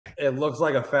it looks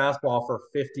like a fastball for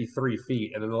 53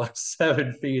 feet, and in the last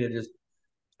 7 feet, it just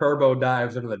turbo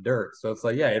dives into the dirt. So it's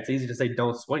like, yeah, it's easy to say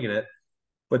don't swing at it,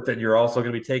 but then you're also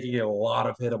going to be taking a lot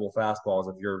of hittable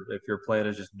fastballs if your plan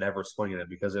is just never swinging it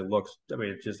because it looks. I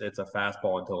mean, it's a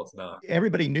fastball until it's not.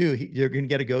 Everybody knew you're going to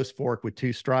get a ghost fork with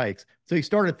 2 strikes. So he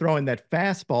started throwing that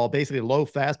fastball, basically a low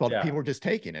fastball that Yeah, people were just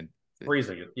taking. And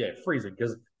freezing it. Yeah, freezing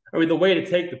because. I mean, the way to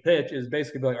take the pitch is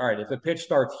basically be like, all right, if the pitch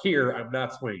starts here, I'm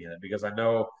not swinging it because I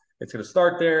know it's going to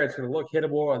start there, it's going to look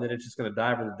hittable, and then it's just going to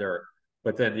dive in the dirt.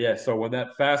 But then, yeah, so when that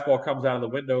fastball comes out of the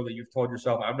window that you've told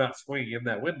yourself, I'm not swinging in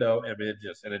that window, I mean,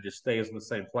 it just stays in the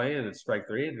same plane and it's strike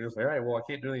three, and you're just like, all right, well, I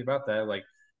can't do anything about that. Like,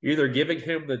 you're either giving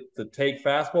him the take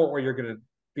fastball or you're going to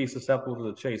be susceptible to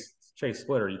the chase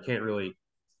splitter. You can't really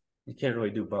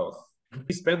do both.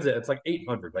 He spins it, it's like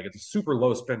 800, like it's a super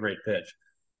low spin rate pitch.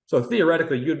 So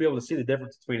theoretically, you'd be able to see the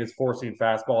difference between his four seam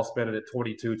fastball spinning at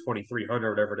 22, 2300,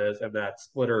 whatever it is, and that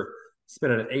splitter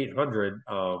spinning at 800.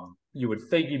 You would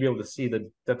think you'd be able to see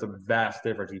that's a vast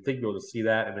difference. You'd think you'd be able to see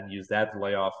that and then use that to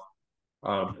lay off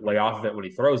of it when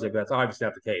he throws it. But that's obviously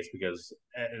not the case because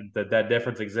that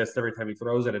difference exists every time he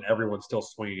throws it, and everyone's still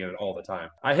swinging at it all the time.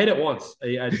 I hit it once.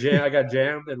 I got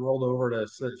jammed and rolled over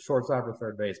to shortstop or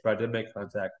third base, but I did make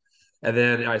contact. And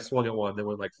then I swung at one that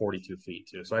went like 42 feet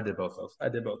too. So I did both those. I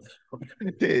did both.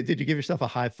 did you give yourself a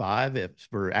high five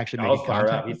for actually I was making fired up.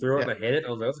 contact He with? threw it Yeah. and I hit it.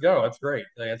 I was like, let's go. That's great.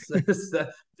 Like, it's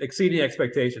exceeding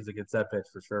expectations against that pitch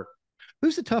for sure.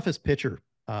 Who's the toughest pitcher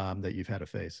that you've had to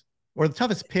face, or the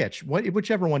toughest pitch?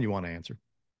 Whichever one you want to answer.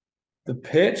 The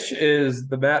pitch is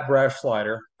the Matt Brash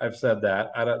slider. I've said that.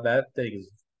 That thing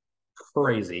is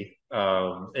crazy.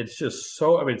 It's just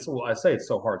so. I mean, I say it's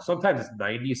so hard. Sometimes it's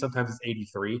 90, sometimes it's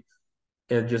 83,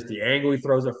 and just the angle he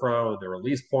throws it from, the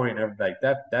release point, and everything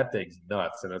like that thing's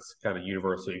nuts, and it's kind of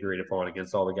universally agreed upon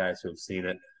against all the guys who have seen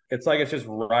it. It's like it's just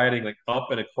riding like up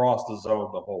and across the zone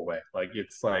the whole way. Like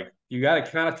it's like you got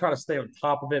to kind of try to stay on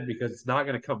top of it because it's not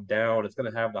going to come down. It's going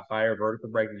to have the higher vertical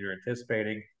break than you're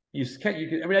anticipating. You can't. You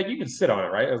can. I mean, like, you can sit on it,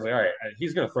 right? I was like, all right,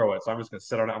 he's going to throw it, so I'm just going to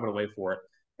sit on it. I'm going to wait for it,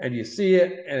 and you see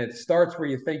it, and it starts where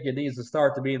you think it needs to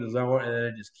start to be in the zone, and then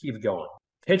it just keeps going.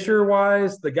 Pitcher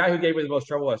wise, the guy who gave me the most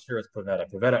trouble last year is Pavetta.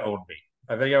 Pavetta owned me.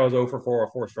 I think I was 0 for 4 or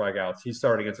 4 strikeouts. He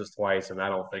started against us twice, and I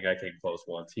don't think I came close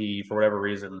once. He, for whatever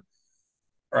reason,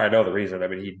 or I know the reason. I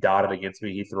mean, he dotted against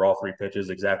me. He threw all three pitches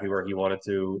exactly where he wanted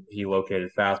to. He located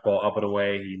fastball up and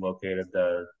away. He located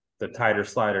the tighter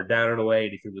slider down and away,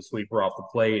 and he threw the sweeper off the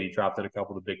plate. He dropped in a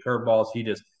couple of the big curveballs.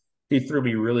 He threw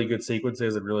me really good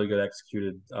sequences and really good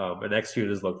executed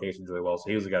his locations really well. So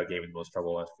he was the guy that gave me the most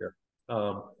trouble last year.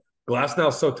 Glasnow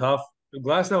is so tough.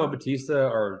 Glasnow and Batista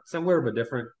are similar but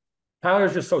different.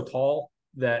 Tyler's just so tall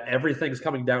that everything's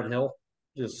coming downhill,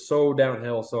 just so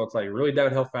downhill. So it's like really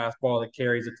downhill fastball that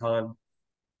carries a ton.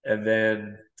 And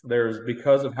then there's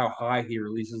because of how high he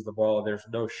releases the ball, there's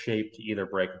no shape to either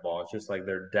breaking ball. It's just like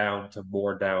they're down to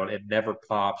more down. It never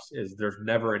pops. There's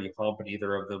never any hump in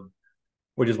either of them,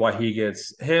 which is why he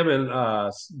gets him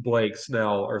and Blake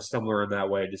Snell are similar in that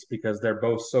way, just because they're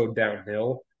both so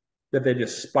downhill that they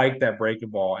just spike that breaking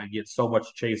ball and get so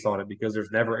much chase on it because there's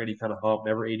never any kind of hump,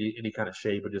 never any kind of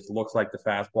shape. It just looks like the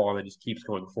fastball and it just keeps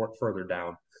going further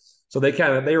down. So they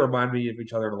remind me of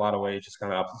each other in a lot of ways, just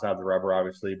kind of opposite sides of the rubber,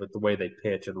 obviously, but the way they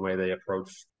pitch and the way they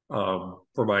approach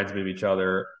reminds me of each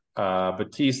other.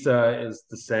 Batista is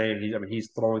the same. I mean,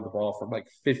 he's throwing the ball from like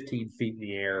 15 feet in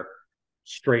the air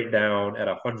straight down at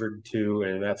 102,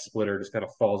 and that splitter just kind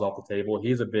of falls off the table.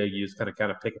 He's a big use kind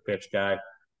of pick a pitch guy.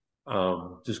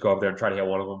 Just go up there and try to hit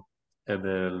one of them, and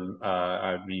then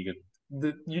I mean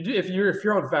you do if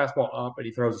you're on fastball up and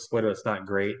he throws a splitter that's not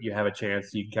great, you have a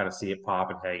chance. You can kind of see it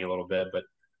pop and hang a little bit, but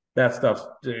that stuff's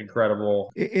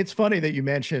incredible. It's funny that you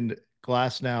mentioned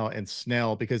Glasnow and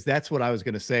Snell because that's what I was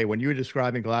going to say. When you were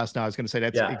describing Glasnow, I was going to say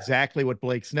that's Yeah. exactly what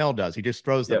Blake Snell does. He just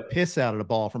throws the Yep. piss out of the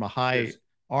ball from a high Just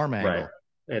arm right. angle.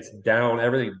 It's down,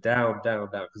 everything down,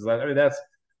 down, down. Because I mean that's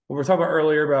what we were talking about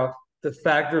earlier about the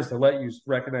factors to let you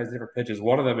recognize different pitches.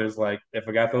 One of them is like if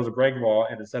a guy throws a breaking ball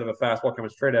and instead of a fastball coming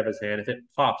straight out of his hand, if it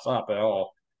pops up at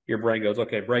all, your brain goes,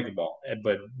 okay, breaking ball.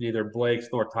 But neither Blake's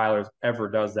nor Tyler's ever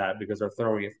does that because they're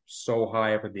throwing it so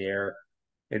high up in the air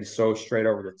and so straight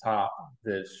over the top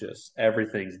that it's just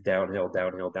everything's downhill,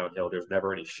 downhill, downhill. There's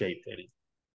never any shape to anything.